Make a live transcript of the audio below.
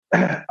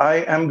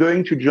I am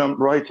going to jump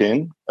right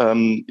in,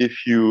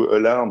 if you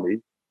allow me,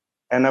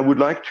 and I would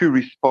like to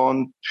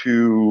respond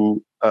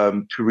to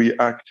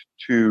react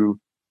to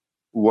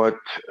what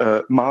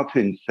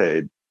Martin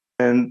said.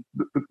 And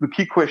the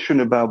key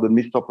question about the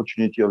missed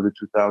opportunity of the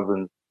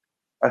 2000s,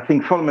 I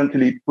think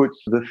fundamentally puts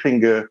the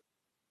finger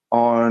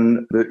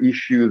on the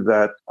issue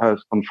that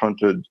has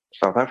confronted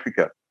South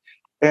Africa.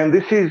 And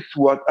this is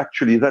what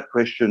actually that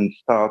question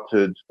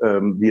started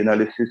the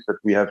analysis that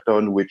we have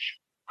done, which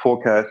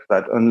forecasts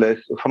that unless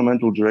a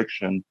fundamental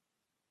direction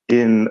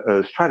in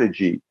a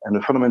strategy and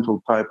a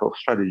fundamental type of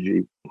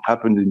strategy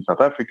happens in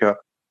South Africa,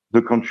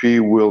 the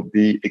country will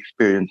be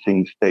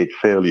experiencing state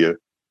failure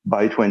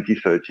by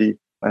 2030.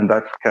 And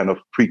that's kind of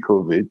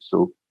pre-COVID.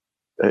 So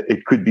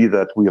it could be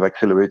that we have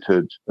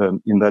accelerated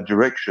in that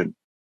direction.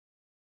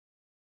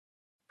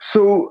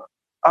 So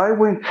I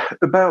went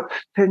about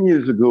 10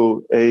 years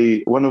ago,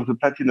 one of the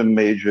platinum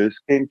majors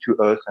came to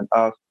us and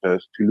asked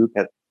us to look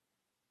at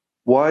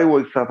why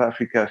was South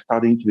Africa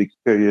starting to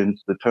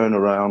experience the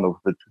turnaround of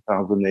the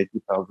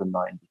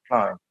 2008-2009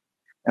 decline.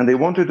 And they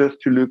wanted us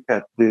to look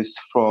at this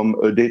from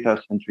a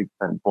data-centric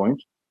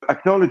standpoint,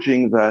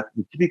 acknowledging that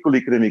the typical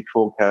economic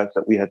forecast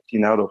that we had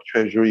seen out of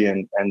Treasury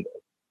and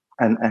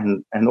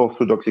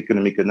orthodox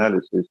economic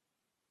analysis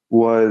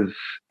was,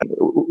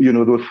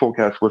 those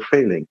forecasts were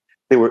failing.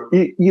 They were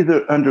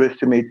either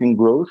underestimating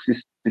growth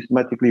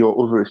systematically or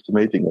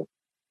overestimating it.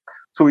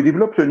 So we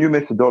developed a new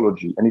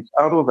methodology, and it's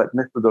out of that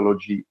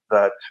methodology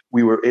that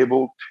we were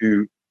able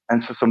to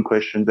answer some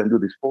questions and do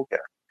this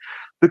forecast.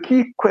 The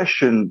key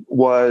question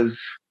was,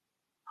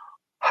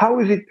 how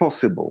is it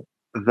possible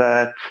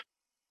that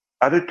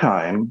at a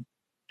time,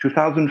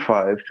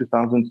 2005,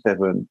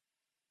 2007,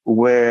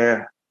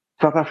 where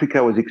South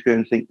Africa was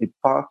experiencing its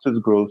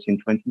fastest growth in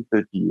 20,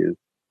 30 years,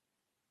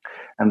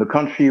 and the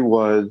country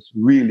was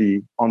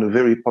really on a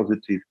very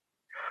positive,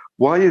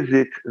 why is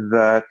it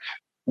that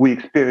we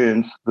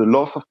experienced the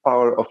loss of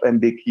power of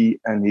Mbeki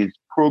and his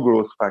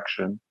pro-growth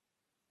faction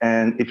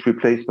and its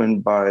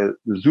replacement by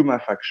the Zuma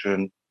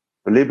faction,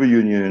 the labor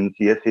unions,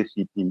 the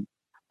SACP,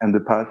 and the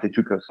path they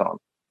took us on?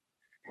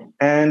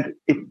 And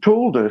it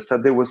told us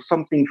that there was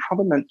something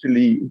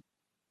fundamentally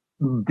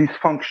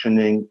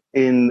dysfunctioning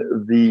in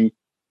the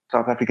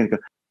South African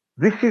country.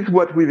 This is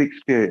what we've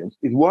experienced.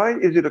 Why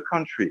is it a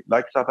country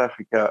like South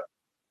Africa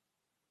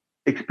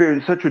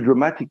experienced such a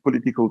dramatic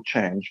political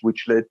change,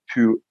 which led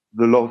to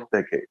the lost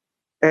decade?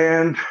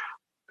 And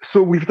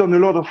so we've done a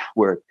lot of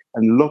work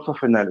and lots of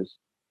analysis.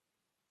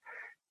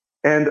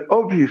 And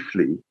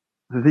obviously,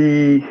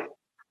 the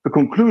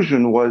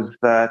conclusion was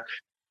that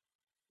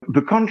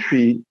the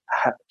country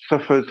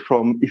suffers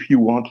from, if you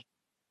want,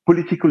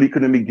 political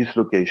economic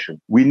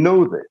dislocation. We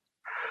know this,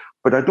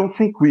 but I don't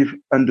think we've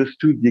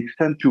understood the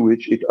extent to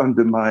which it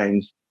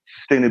undermines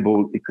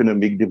sustainable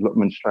economic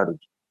development strategy.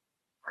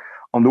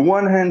 On the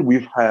one hand,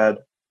 we've had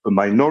a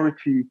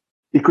minority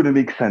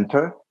economic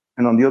center,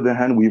 and on the other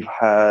hand, we've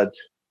had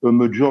a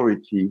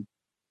majority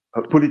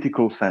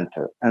political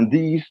center, and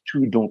these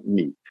two don't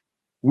meet.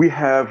 We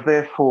have,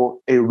 therefore,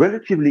 a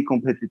relatively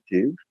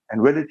competitive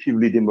and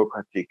relatively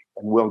democratic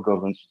and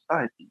well-governed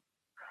society,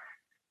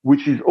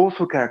 which is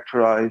also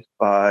characterized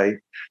by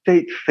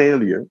state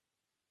failure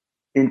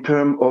in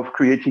terms of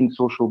creating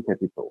social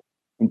capital,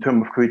 in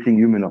terms of creating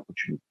human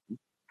opportunity,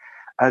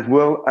 as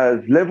well as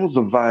levels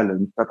of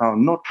violence that are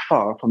not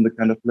far from the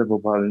kind of level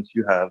of violence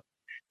you have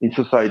in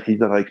societies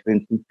that are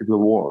experiencing civil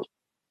wars.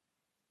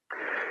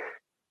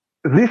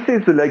 This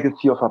is the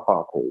legacy of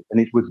apartheid,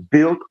 and it was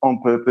built on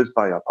purpose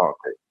by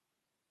apartheid.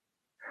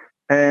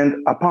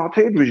 And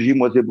apartheid regime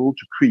was able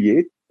to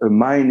create a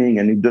mining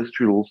and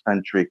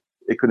industrial-centric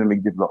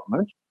economic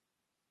development,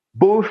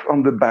 both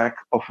on the back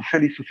of a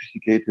fairly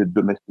sophisticated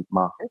domestic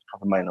market for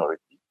the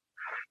minority,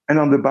 and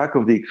on the back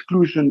of the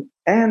exclusion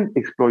and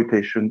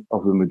exploitation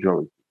of the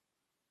majority.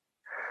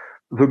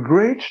 The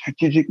great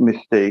strategic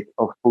mistake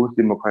of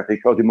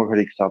post-democratic or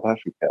democratic South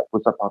Africa,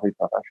 post-apartheid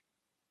South Africa,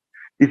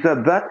 is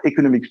that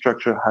economic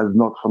structure has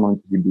not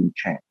fundamentally been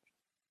changed.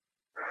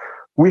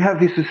 We have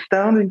this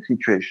astounding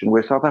situation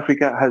where South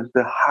Africa has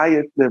the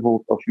highest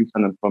levels of youth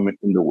unemployment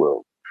in the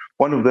world,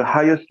 one of the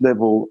highest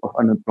levels of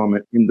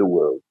unemployment in the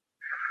world.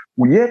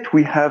 Yet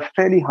we have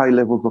fairly high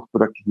levels of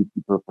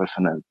productivity per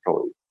person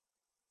employed.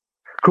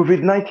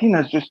 COVID-19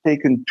 has just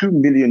taken 2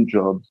 million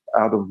jobs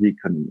out of the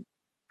economy.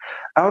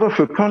 Out of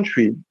a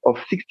country of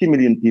 60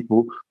 million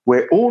people,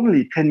 where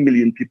only 10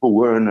 million people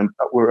were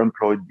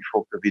employed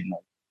before COVID-19,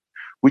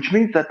 which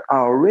means that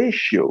our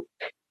ratio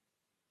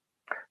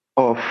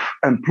of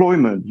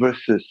employment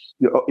versus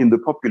in the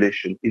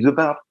population is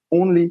about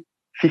only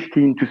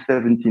 15 to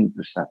 17%.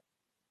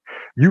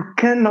 You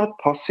cannot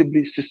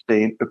possibly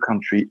sustain a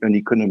country, an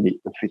economy,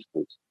 a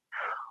fiscal,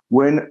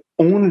 when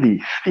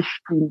only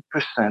 15%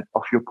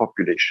 of your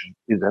population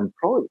is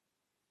employed.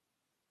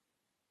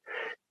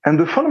 And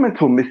the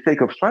fundamental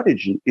mistake of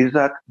strategy is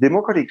that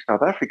democratic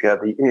South Africa,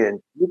 the ANC,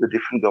 the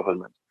different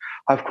governments,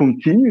 have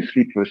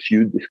continuously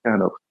pursued this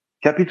kind of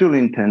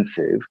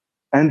capital-intensive,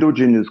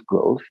 endogenous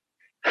growth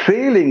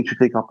failing to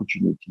take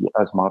opportunity,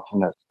 as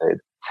Martin has said,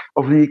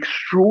 of the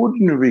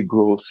extraordinary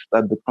growth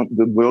that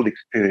the world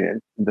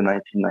experienced in the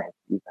 1990s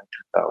and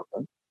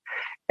 2000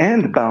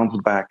 and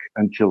bounced back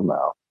until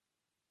now.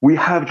 We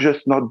have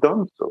just not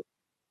done so.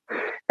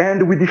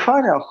 And we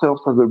define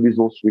ourselves as a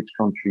resource-rich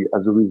country,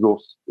 as a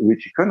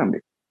resource-rich economy.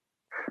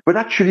 But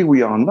actually,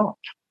 we are not.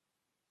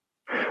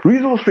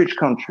 Resource-rich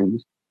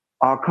countries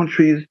are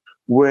countries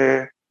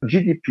where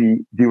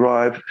GDP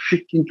derives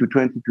 15 to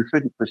 20 to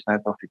 30%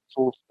 of its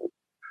sources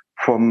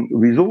from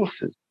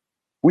resources.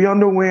 We are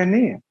nowhere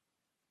near.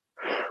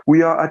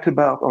 We are at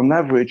about, on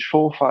average,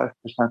 4 or 5%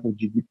 of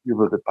GDP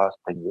over the past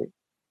 10 years,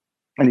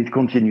 and it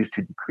continues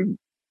to decrease.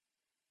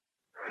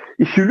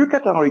 If you look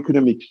at our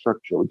economic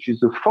structure, which is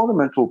the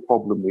fundamental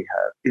problem we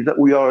have, is that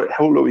we are a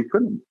hollow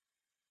economy.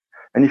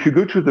 And if you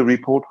go to the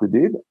report we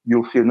did,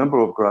 you'll see a number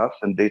of graphs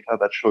and data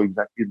that show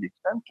exactly the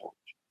extent of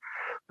it.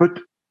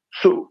 But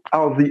so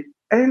are the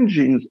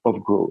engines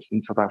of growth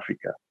in South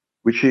Africa,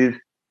 which is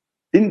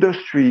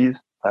industries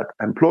that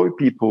employ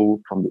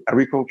people from the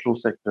agricultural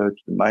sector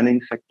to the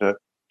mining sector,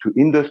 to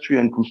industry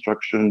and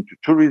construction, to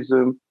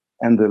tourism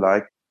and the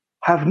like,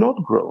 have not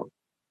grown.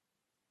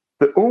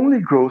 The only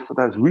growth that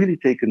has really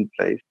taken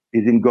place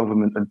is in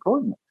government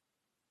employment.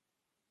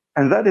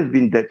 And that has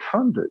been debt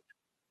funded.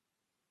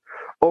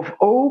 Of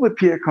all the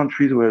peer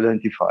countries we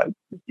identified,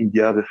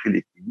 India, the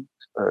Philippines,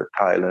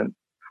 Thailand,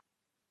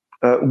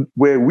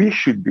 where we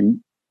should be,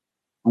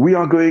 we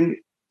are going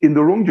in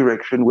the wrong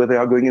direction where they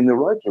are going in the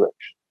right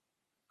direction.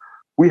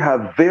 We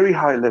have very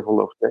high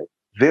level of debt,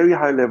 very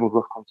high levels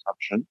of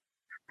consumption,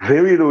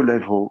 very low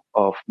level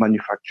of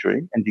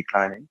manufacturing and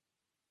declining.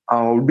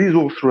 Our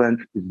resource rent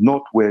is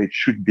not where it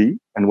should be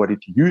and what it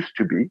used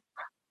to be.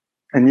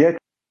 And yet,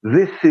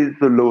 this is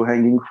the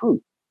low-hanging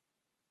fruit.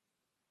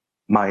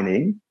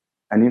 Mining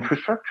and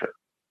infrastructure.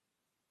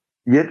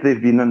 Yet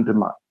they've been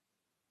undermined.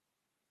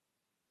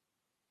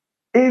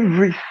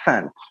 Every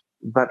cent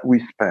that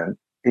we spend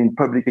in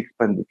public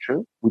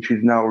expenditure, which is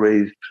now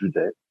raised to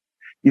debt,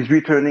 is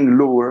returning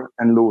lower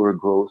and lower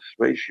growth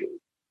ratios.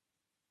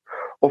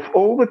 Of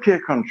all the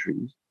peer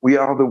countries, we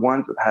are the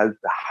ones that has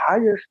the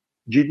highest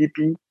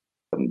GDP,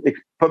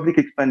 public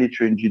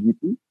expenditure in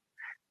GDP,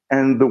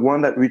 and the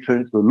one that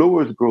returns the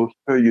lowest growth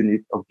per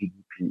unit of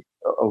GDP,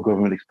 of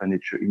government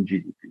expenditure in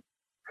GDP.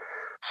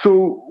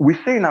 So we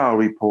say in our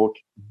report,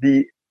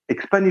 the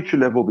expenditure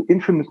level, the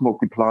infamous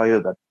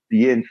multiplier that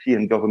the ANC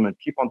and government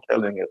keep on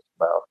telling us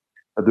about,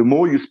 that the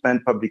more you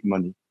spend public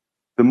money,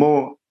 the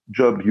more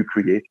jobs you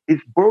create, is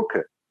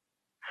broken.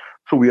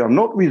 So we are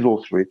not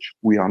resource rich,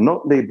 we are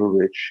not labor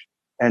rich,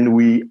 and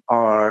we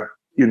are,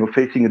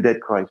 facing a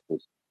debt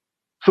crisis.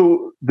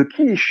 So the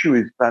key issue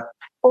is that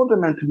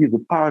fundamentally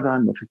the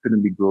paradigm of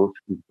economic growth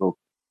is broken.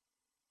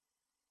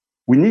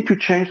 We need to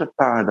change that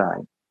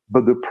paradigm.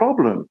 But the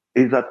problem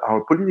is that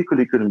our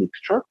political economic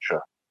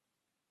structure,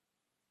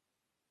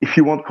 if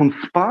you want,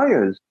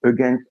 conspires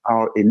against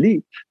our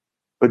elite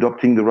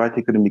adopting the right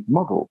economic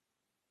model.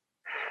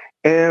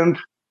 And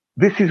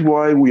this is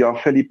why we are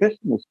fairly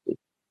pessimistic.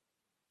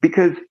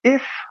 Because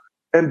if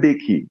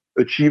Mbeki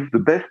achieved the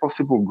best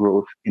possible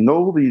growth in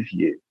all these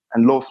years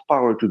and lost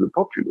power to the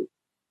populace,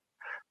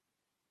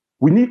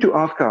 we need to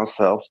ask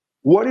ourselves,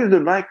 what is the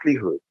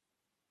likelihood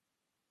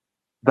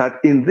that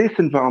in this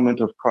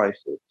environment of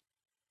crisis,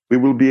 we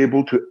will be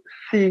able to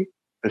see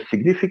a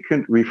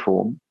significant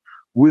reform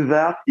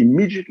without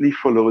immediately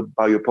followed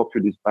by a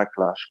populist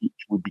backlash, which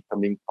would be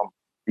coming from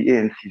the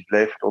ANC's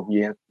left or the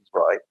ANC's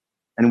right,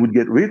 and would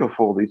get rid of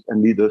all this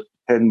and lead us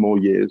to 10 more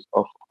years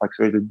of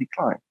accelerated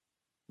decline.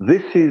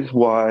 This is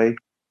why,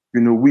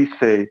 we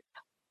say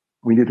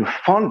we need a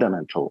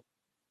fundamental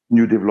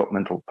new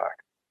developmental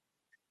pact.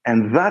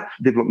 And that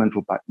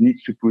developmental pact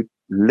needs to put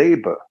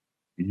labor,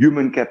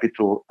 human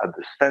capital at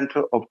the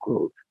center of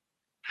growth,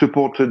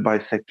 supported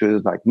by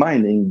sectors like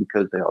mining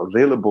because they are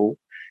available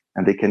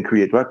and they can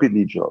create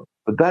rapidly jobs.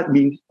 But that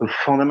means a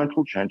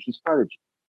fundamental change in strategy.